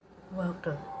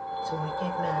Welcome to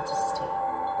Wicked Majesty.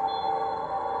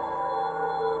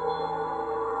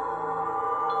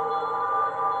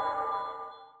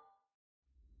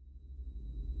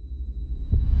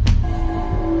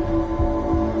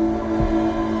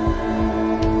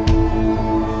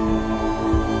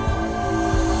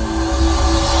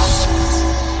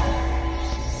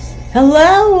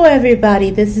 Hello everybody,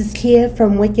 this is Kia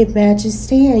from Wicked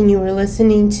Majesty and you are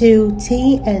listening to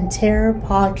Tea and Terror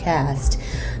Podcast,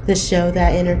 the show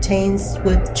that entertains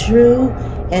with true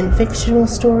and fictional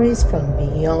stories from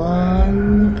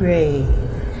beyond the grave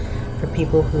for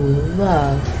people who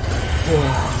love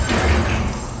horror.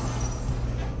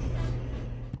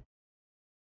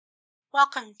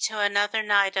 Welcome to another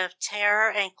night of terror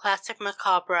and classic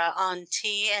macabre on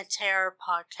Tea and Terror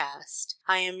Podcast.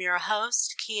 I am your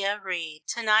host, Kia Reed.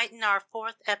 Tonight in our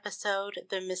fourth episode,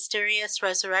 The Mysterious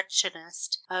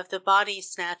Resurrectionist of the Body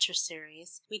Snatcher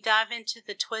series, we dive into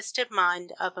the twisted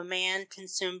mind of a man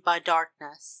consumed by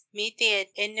darkness. Meet the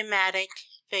enigmatic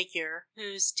figure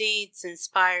whose deeds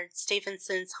inspired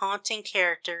Stevenson's haunting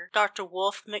character, Dr.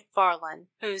 Wolf McFarlane,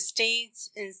 whose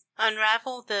deeds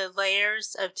unravel the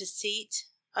layers of deceit,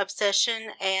 obsession,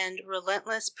 and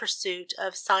relentless pursuit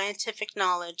of scientific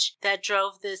knowledge that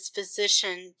drove this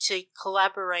physician to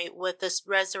collaborate with the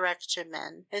resurrection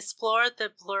men, explore the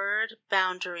blurred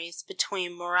boundaries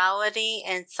between morality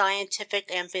and scientific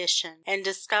ambition, and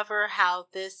discover how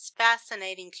this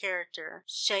fascinating character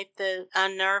shaped the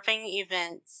unnerving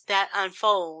events that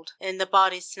unfold in The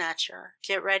Body Snatcher.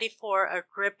 Get ready for a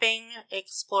gripping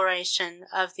exploration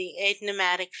of the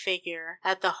enigmatic figure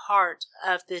at the heart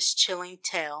of this chilling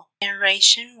tale.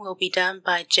 Narration will be done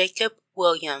by Jacob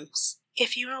Williams.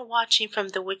 If you are watching from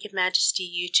the Wicked Majesty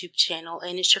YouTube channel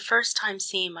and it's your first time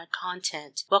seeing my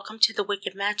content, welcome to the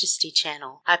Wicked Majesty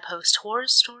channel. I post horror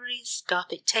stories,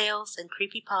 gothic tales, and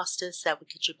creepypastas that will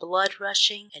get your blood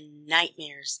rushing and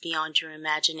nightmares beyond your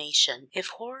imagination. If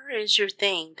horror is your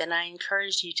thing, then I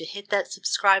encourage you to hit that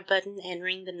subscribe button and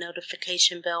ring the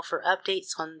notification bell for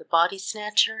updates on the Body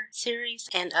Snatcher series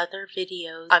and other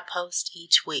videos I post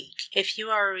each week. If you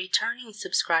are a returning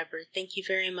subscriber, thank you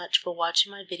very much for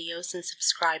watching my videos and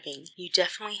subscribing. You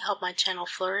definitely help my channel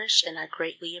flourish and I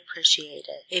greatly appreciate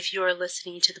it. If you are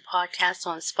listening to the podcast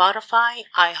on Spotify,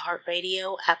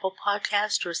 iHeartRadio, Apple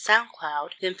Podcast, or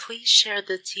SoundCloud, then please share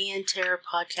the Tea and Terror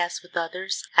podcast with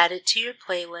others, add it to your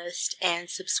playlist, and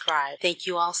subscribe. Thank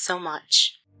you all so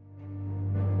much.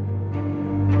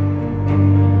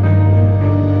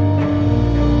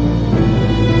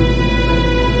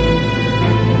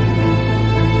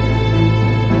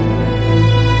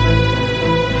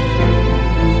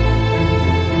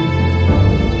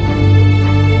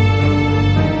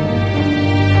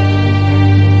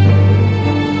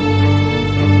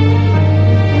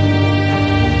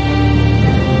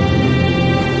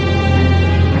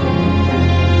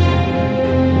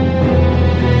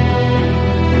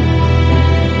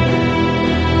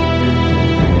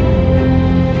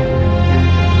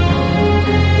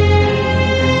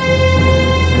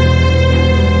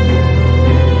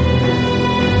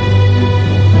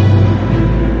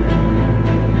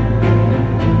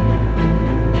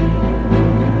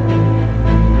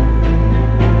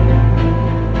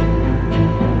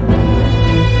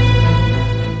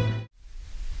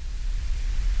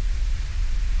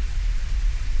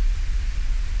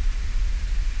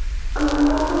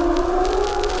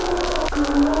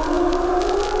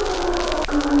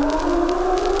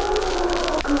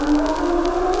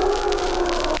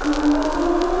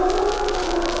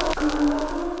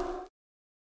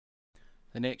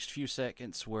 The next few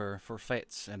seconds were for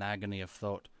Fitz an agony of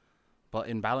thought, but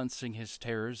in balancing his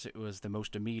terrors it was the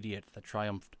most immediate that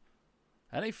triumphed.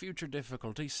 Any future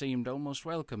difficulty seemed almost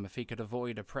welcome if he could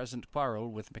avoid a present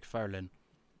quarrel with McFarlane.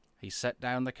 He set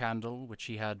down the candle, which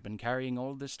he had been carrying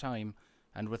all this time,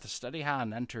 and with a steady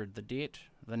hand entered the date,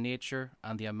 the nature,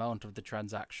 and the amount of the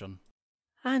transaction.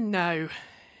 And now,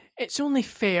 it's only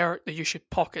fair that you should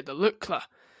pocket the lucre.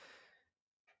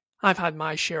 I've had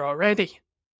my share already.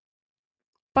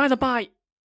 By the by,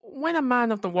 when a man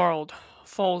of the world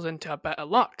falls into a bit of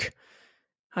luck,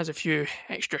 has a few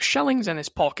extra shillings in his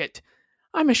pocket,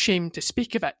 I'm ashamed to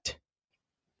speak of it.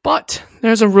 But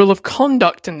there's a rule of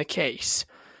conduct in the case.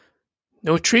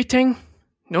 No treating,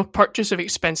 no purchase of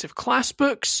expensive class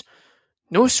books,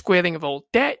 no squaring of old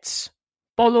debts,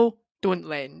 borrow, don't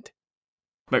lend.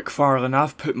 McFarlane,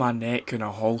 I've put my neck in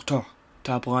a halter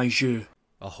to oblige you.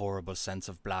 A horrible sense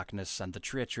of blackness and the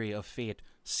treachery of fate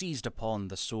seized upon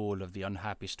the soul of the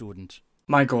unhappy student.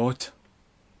 My God,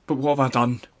 but what have I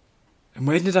done? And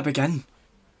when did I begin?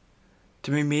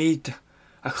 To be made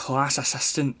a class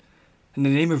assistant in the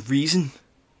name of reason?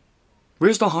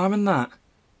 Where's the harm in that?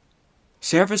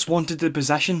 Service wanted the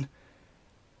possession.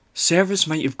 Service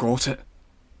might have got it.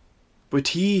 Would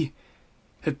he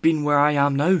have been where I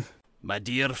am now? My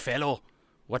dear fellow,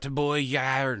 what a boy you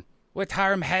are. What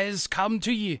harm has come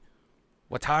to ye?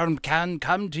 What harm can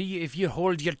come to ye if you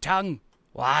hold your tongue?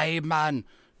 Why, man,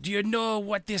 do you know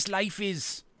what this life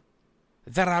is?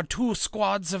 There are two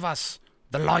squads of us,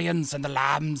 the lions and the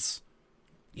lambs.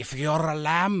 If you're a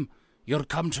lamb, you're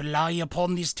come to lie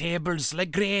upon these tables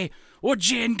like Grey or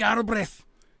Jane Galbraith.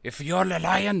 If you're a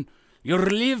lion, you'll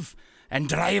live and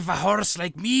drive a horse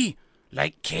like me,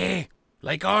 like Kay,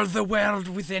 like all the world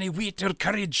with any wit or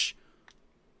courage.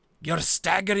 You're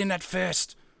staggering at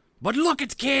first, but look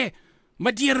at Kay. My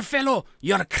dear fellow,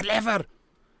 you're clever.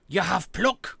 You have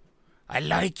pluck. I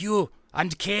like you,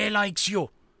 and Kay likes you.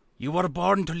 You were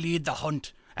born to lead the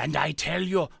hunt, and I tell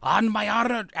you, on my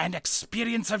honour and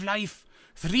experience of life,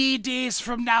 3 days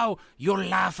from now, you'll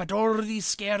laugh at all these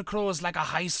scarecrows like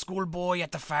a high school boy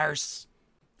at the farce.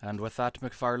 And with that,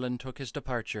 McFarlane took his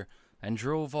departure and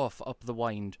drove off up the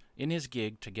Wynd in his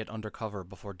gig to get under cover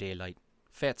before daylight.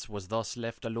 Fetz was thus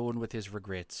left alone with his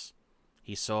regrets.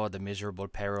 He saw the miserable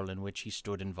peril in which he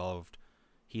stood involved.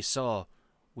 He saw,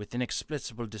 with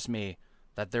inexplicable dismay,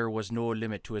 that there was no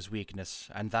limit to his weakness,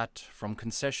 and that, from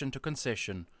concession to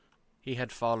concession, he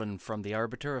had fallen from the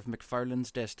arbiter of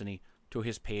McFarlane's destiny to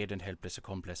his paid and helpless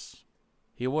accomplice.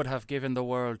 He would have given the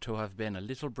world to have been a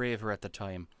little braver at the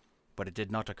time, but it did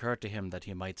not occur to him that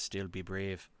he might still be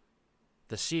brave.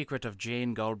 The secret of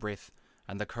Jane Galbraith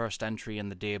and the cursed entry in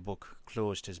the day-book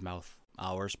closed his mouth.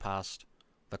 Hours passed.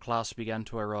 The class began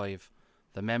to arrive.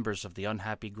 The members of the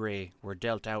unhappy Grey were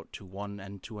dealt out to one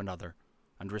and to another,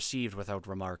 and received without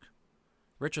remark.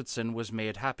 Richardson was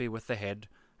made happy with the head,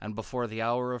 and before the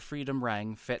hour of freedom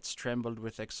rang, Fetz trembled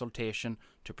with exultation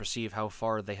to perceive how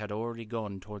far they had already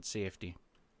gone towards safety.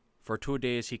 For 2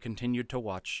 days he continued to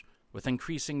watch, with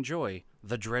increasing joy,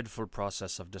 the dreadful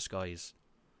process of disguise.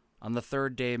 On the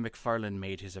 3rd day McFarlane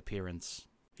made his appearance.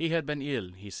 He had been ill,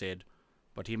 he said,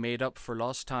 but he made up for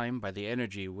lost time by the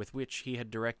energy with which he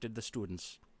had directed the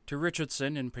students. To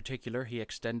Richardson in particular he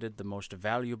extended the most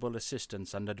valuable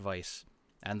assistance and advice,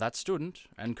 and that student,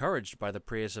 encouraged by the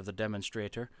praise of the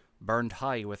demonstrator, burned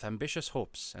high with ambitious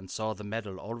hopes and saw the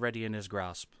medal already in his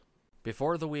grasp.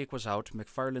 Before the week was out,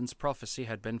 McFarlane's prophecy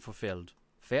had been fulfilled.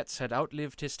 Fetz had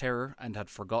outlived his terror and had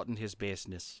forgotten his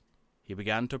baseness. He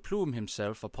began to plume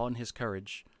himself upon his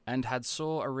courage, and had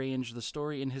so arranged the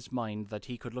story in his mind that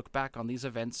he could look back on these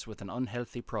events with an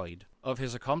unhealthy pride. Of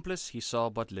his accomplice he saw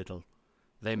but little.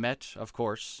 They met, of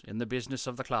course, in the business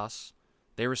of the class.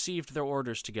 They received their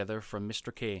orders together from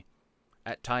Mr. K.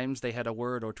 At times they had a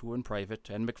word or two in private,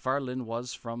 and McFarlane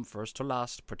was from first to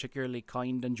last particularly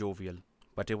kind and jovial.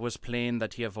 But it was plain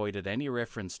that he avoided any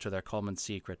reference to their common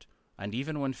secret, and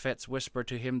even when Fetz whispered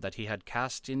to him that he had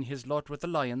cast in his lot with the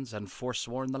lions and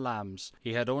forsworn the lambs,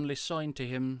 he had only signed to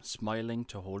him, smiling,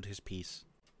 to hold his peace.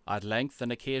 At length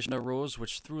an occasion arose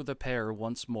which threw the pair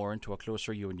once more into a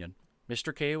closer union.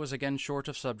 Mr. K. was again short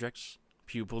of subjects.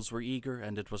 Pupils were eager,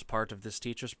 and it was part of this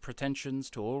teacher's pretensions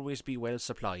to always be well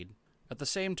supplied. At the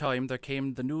same time there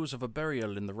came the news of a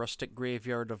burial in the rustic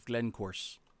graveyard of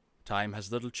Glencourse. Time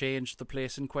has little changed the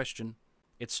place in question.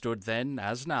 It stood then,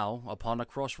 as now, upon a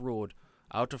cross-road,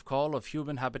 out of call of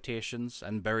human habitations,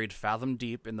 and buried fathom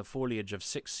deep in the foliage of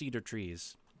 6 cedar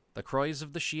trees. The cries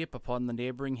of the sheep upon the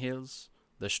neighbouring hills,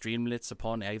 the streamlets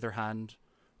upon either hand,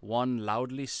 one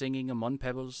loudly singing among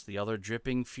pebbles, the other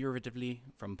dripping furtively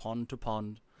from pond to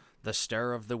pond, the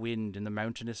stir of the wind in the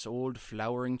mountainous old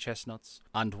flowering chestnuts,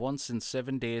 and once in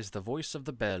 7 days the voice of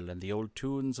the bell and the old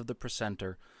tunes of the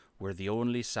precentor were the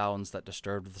only sounds that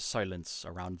disturbed the silence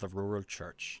around the rural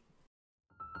church.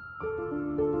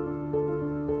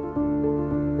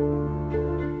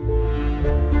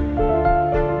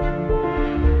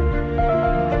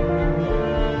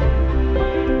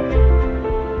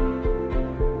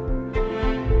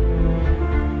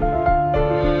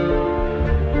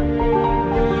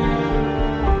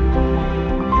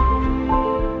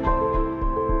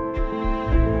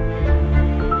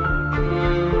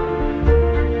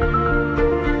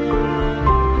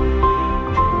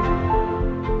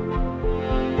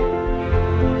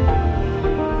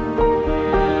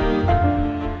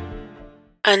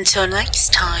 Until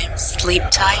next time, sleep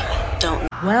tight, don't.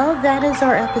 Well, that is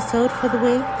our episode for the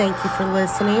week. Thank you for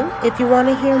listening. If you want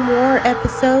to hear more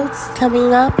episodes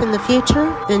coming up in the future,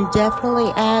 then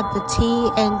definitely add the Tea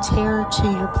and Terror to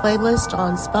your playlist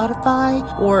on Spotify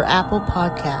or Apple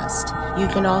Podcast. You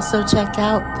can also check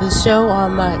out the show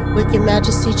on my Wicked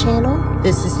Majesty channel.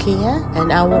 This is Kia,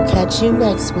 and I will catch you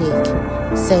next week.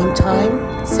 Same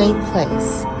time, same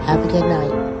place. Have a good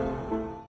night.